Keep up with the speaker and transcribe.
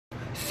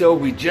episode,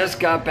 we just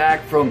got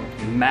back from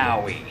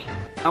Maui.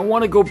 I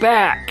want to go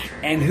back.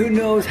 And who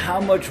knows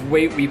how much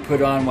weight we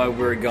put on while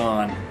we were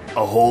gone.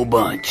 A whole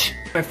bunch.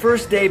 My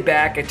first day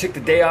back, I took the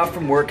day off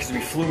from work because we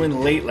flew in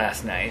late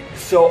last night.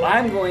 So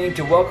I'm going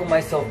to welcome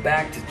myself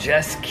back to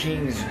Jess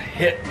King's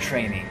HIIT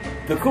training.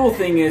 The cool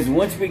thing is,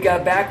 once we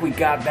got back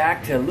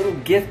to a little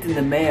gift in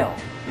the mail.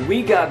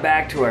 We got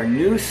back to our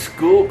new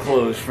school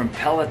clothes from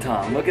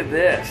Peloton. Look at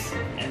this.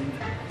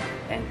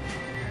 And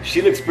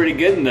she looks pretty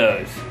good in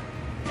those.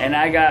 And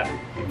I got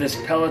this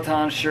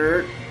Peloton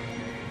shirt.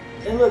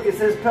 And look, it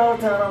says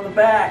Peloton on the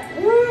back.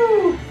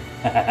 Woo!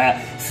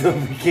 So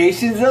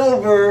vacation's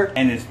over,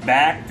 and it's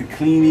back to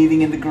clean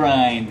eating and the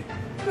grind.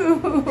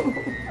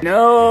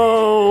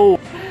 No!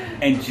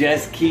 And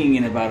Jess King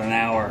in about an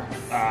hour.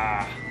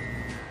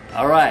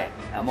 All right,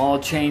 I'm all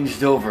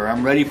changed over.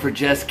 I'm ready for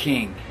Jess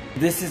King.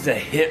 This is a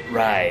HIIT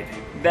ride.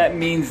 That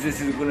means this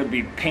is gonna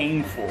be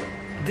painful.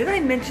 Did I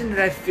mention that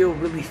I feel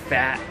really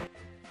fat?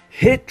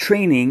 HIIT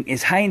training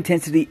is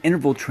high-intensity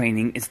interval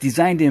training. It's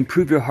designed to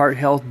improve your heart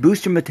health,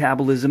 boost your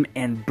metabolism,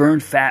 and burn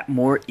fat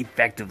more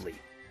effectively.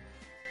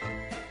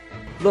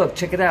 Look,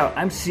 check it out.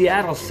 I'm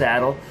Seattle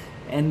saddle,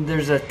 and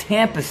there's a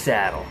Tampa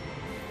saddle.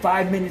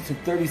 5 minutes and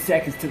 30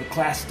 seconds till the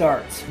class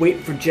starts. Wait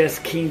for Jess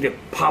King to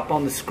pop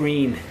on the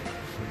screen.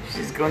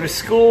 She's gonna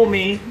school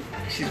me.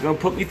 She's gonna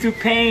put me through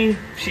pain.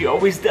 She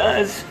always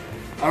does.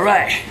 All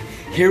right,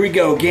 here we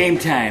go, game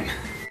time.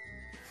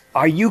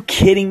 Are you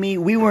kidding me?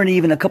 We weren't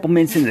even a couple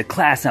minutes into the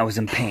class and I was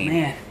in pain.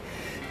 Man,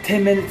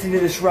 10 minutes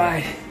into this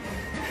ride,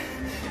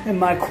 and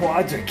my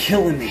quads are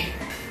killing me.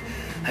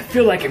 I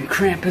feel like I'm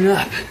cramping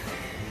up.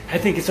 I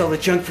think it's all the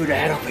junk food I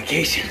had on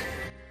vacation.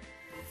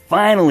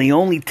 Finally,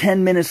 only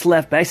 10 minutes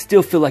left, but I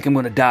still feel like I'm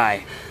gonna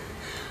die.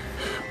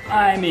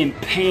 I'm in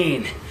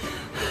pain.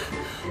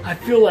 I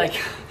feel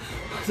like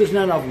there's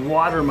not enough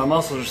water in my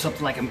muscles or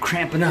something, like I'm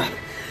cramping up.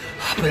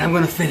 But I'm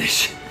gonna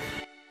finish.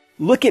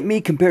 Look at me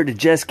compared to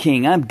Jess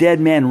King. I'm dead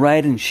man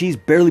riding and she's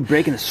barely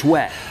breaking a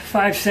sweat.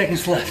 5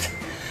 seconds left.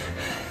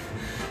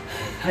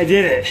 I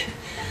did it.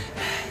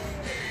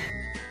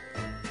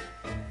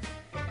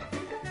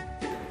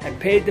 I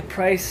paid the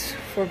price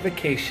for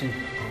vacation.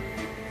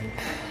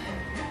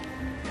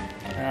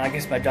 I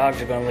guess my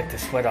dogs are gonna lick the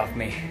sweat off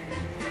me.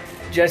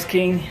 Jess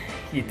King,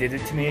 you did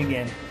it to me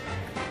again.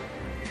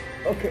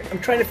 Okay, I'm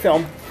trying to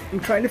film.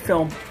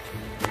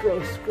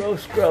 Gross,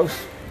 gross,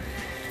 gross.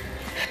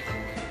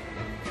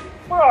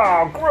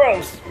 Oh,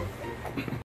 gross.